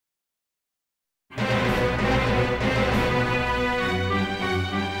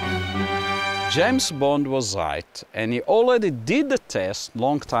James Bond was right, and he already did the test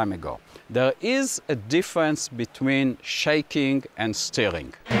long time ago. There is a difference between shaking and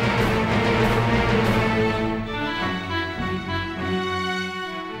stirring.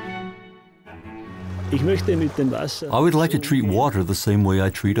 I would like to treat water the same way I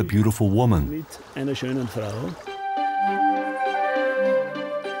treat a beautiful woman.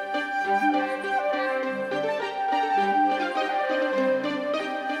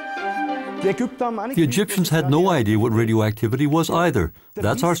 The Egyptians had no idea what radioactivity was either.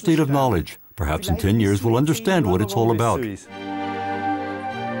 That's our state of knowledge. Perhaps in 10 years we'll understand what it's all about.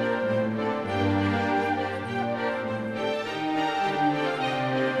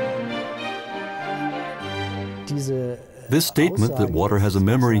 This statement that water has a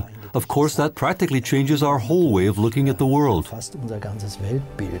memory, of course, that practically changes our whole way of looking at the world.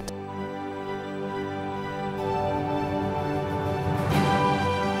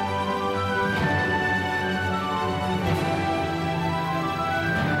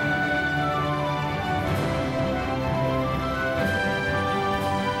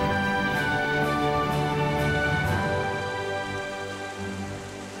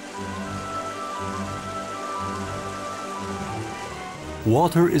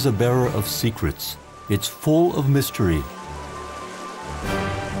 Water is a bearer of secrets. It's full of mystery.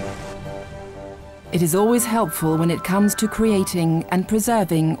 It is always helpful when it comes to creating and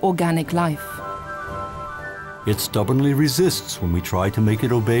preserving organic life. It stubbornly resists when we try to make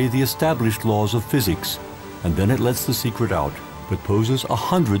it obey the established laws of physics, and then it lets the secret out, but poses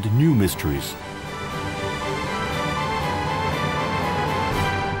 100 new mysteries.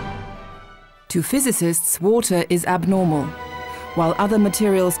 To physicists, water is abnormal. While other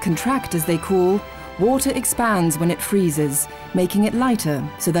materials contract as they cool, water expands when it freezes, making it lighter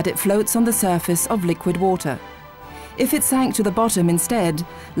so that it floats on the surface of liquid water. If it sank to the bottom instead,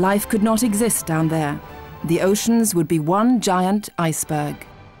 life could not exist down there. The oceans would be one giant iceberg.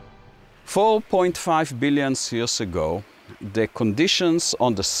 4.5 billion years ago, the conditions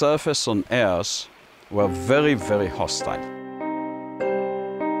on the surface on Earth were very, very hostile.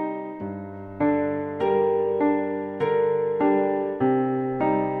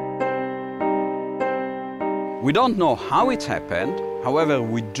 We don't know how it happened, however,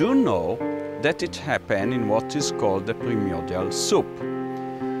 we do know that it happened in what is called the primordial soup.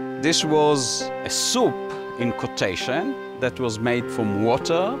 This was a soup in quotation that was made from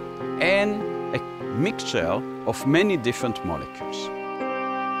water and a mixture of many different molecules.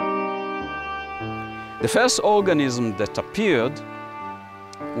 The first organism that appeared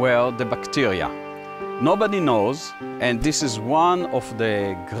were the bacteria. Nobody knows, and this is one of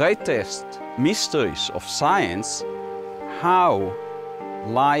the greatest mysteries of science, how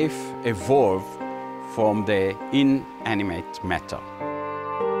life evolved from the inanimate matter.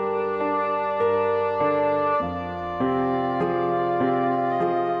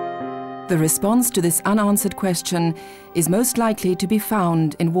 The response to this unanswered question is most likely to be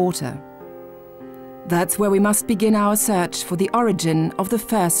found in water. That's where we must begin our search for the origin of the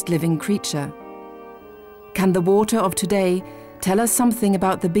first living creature. Can the water of today tell us something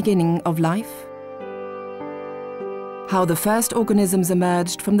about the beginning of life? How the first organisms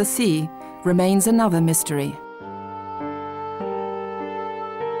emerged from the sea remains another mystery.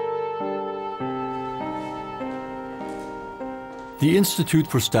 The Institute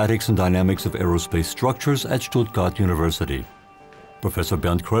for Statics and Dynamics of Aerospace Structures at Stuttgart University. Professor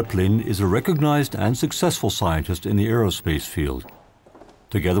Bernd Kröplin is a recognized and successful scientist in the aerospace field.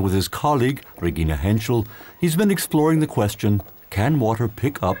 Together with his colleague, Regina Henschel, he's been exploring the question, can water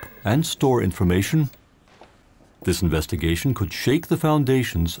pick up and store information? This investigation could shake the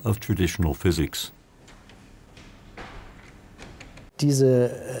foundations of traditional physics.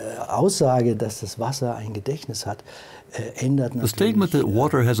 Diese Aussage, dass das Wasser ein Gedächtnis hat, the statement that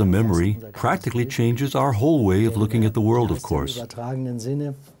water has a memory practically changes our whole way of looking at the world, of course.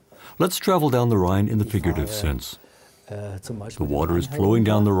 Let's travel down the Rhine in the figurative sense. The water is flowing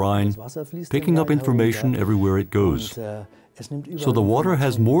down the Rhine, picking up information everywhere it goes. So the water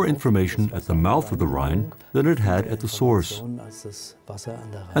has more information at the mouth of the Rhine than it had at the source.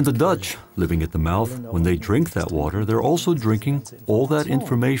 And the Dutch, living at the mouth, when they drink that water, they're also drinking all that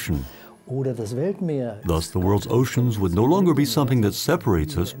information. Thus, the world's oceans would no longer be something that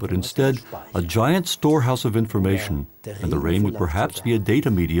separates us, but instead a giant storehouse of information, and the rain would perhaps be a data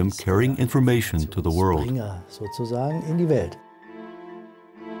medium carrying information to the world.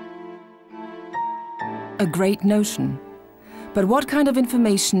 A great notion. But what kind of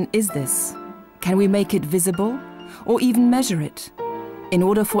information is this? Can we make it visible, or even measure it? In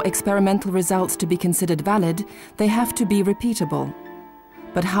order for experimental results to be considered valid, they have to be repeatable.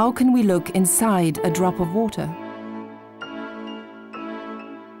 But how can we look inside a drop of water?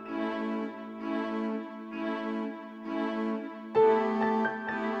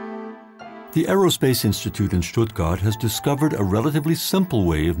 The Aerospace Institute in Stuttgart has discovered a relatively simple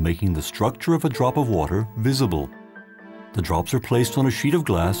way of making the structure of a drop of water visible. The drops are placed on a sheet of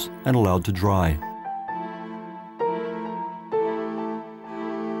glass and allowed to dry.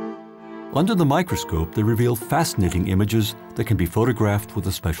 Under the microscope, they reveal fascinating images that can be photographed with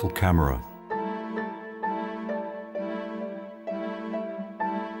a special camera.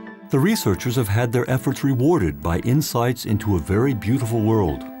 The researchers have had their efforts rewarded by insights into a very beautiful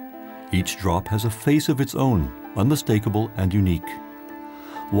world. Each drop has a face of its own, unmistakable and unique.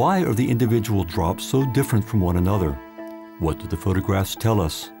 Why are the individual drops so different from one another? What do the photographs tell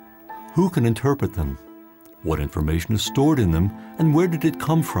us? Who can interpret them? What information is stored in them, and where did it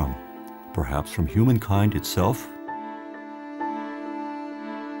come from? Perhaps from humankind itself?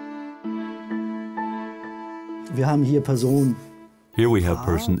 Here we have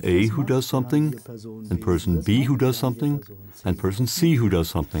person A who does something, and person B who does something, and person C who does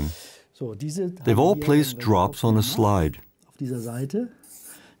something. They've all placed drops on a slide.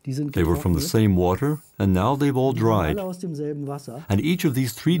 They were from the same water, and now they've all dried. And each of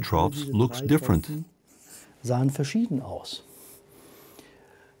these three drops looks different.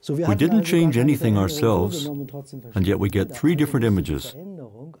 We didn't change anything ourselves, and yet we get three different images.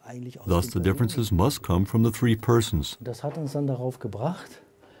 Thus, the differences must come from the three persons.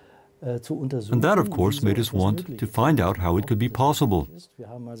 And that, of course, made us want to find out how it could be possible,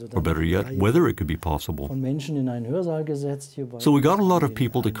 or better yet, whether it could be possible. So we got a lot of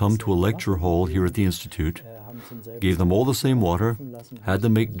people to come to a lecture hall here at the Institute, gave them all the same water, had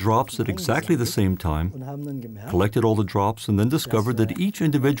them make drops at exactly the same time, collected all the drops, and then discovered that each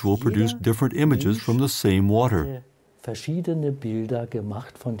individual produced different images from the same water.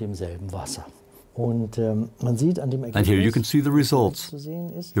 And here you can see the results.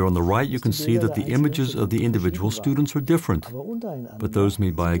 Here on the right you can see that the images of the individual students are different, but those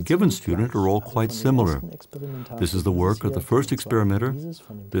made by a given student are all quite similar. This is the work of the first experimenter,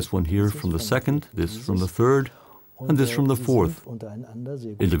 this one here from the second, this from the third, and this from the fourth.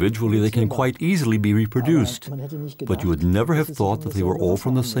 Individually they can quite easily be reproduced, but you would never have thought that they were all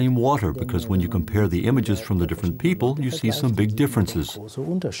from the same water, because when you compare the images from the different people, you see some big differences.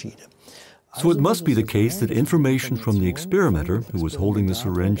 So it must be the case that information from the experimenter, who was holding the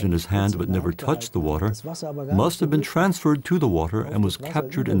syringe in his hand but never touched the water, must have been transferred to the water and was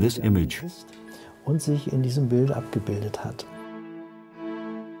captured in this image.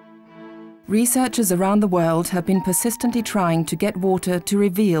 Researchers around the world have been persistently trying to get water to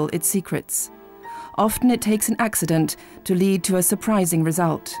reveal its secrets. Often it takes an accident to lead to a surprising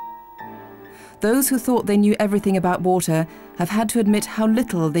result. Those who thought they knew everything about water have had to admit how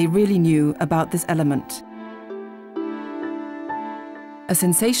little they really knew about this element. A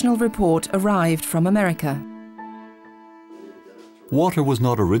sensational report arrived from America. Water was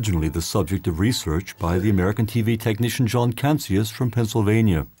not originally the subject of research by the American TV technician John from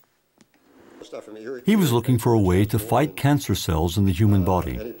Pennsylvania. He was looking for a way to fight cancer cells in the human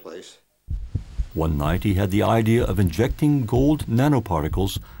body. One night he had the idea of injecting gold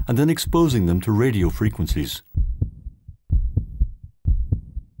nanoparticles and then exposing them to radio frequencies.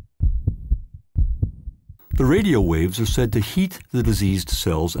 The radio waves are said to heat the diseased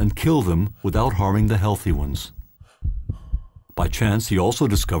cells and kill them without harming the healthy ones. By chance, he also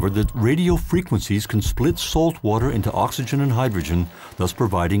discovered that radio frequencies can split salt water into oxygen and hydrogen, thus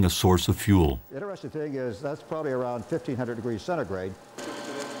providing a source of fuel. The interesting thing is that's probably around 1,500 degrees centigrade.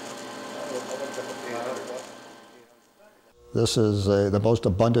 This is the most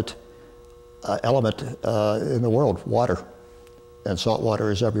abundant element in the world, water, and salt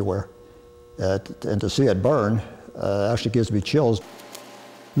water is everywhere. And to see it burn actually gives me chills.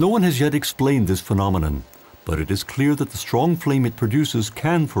 No one has yet explained this phenomenon, but it is clear that the strong flame it produces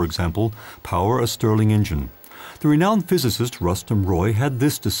can, for example, power a Stirling engine. The renowned physicist Rustam Roy had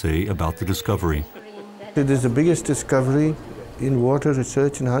this to say about the discovery. It is the biggest discovery in water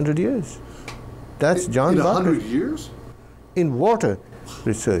research in 100 years. That's John Barker. In 100 years? In water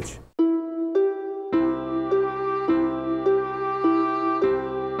research.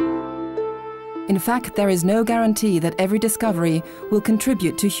 In fact, there is no guarantee that every discovery will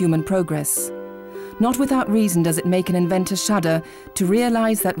contribute to human progress. Not without reason does it make an inventor shudder to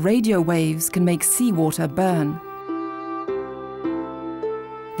realize that radio waves can make seawater burn.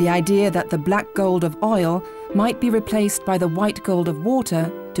 The idea that the black gold of oil might be replaced by the white gold of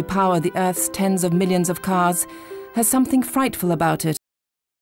water to power the Earth's tens of millions of cars has something frightful about it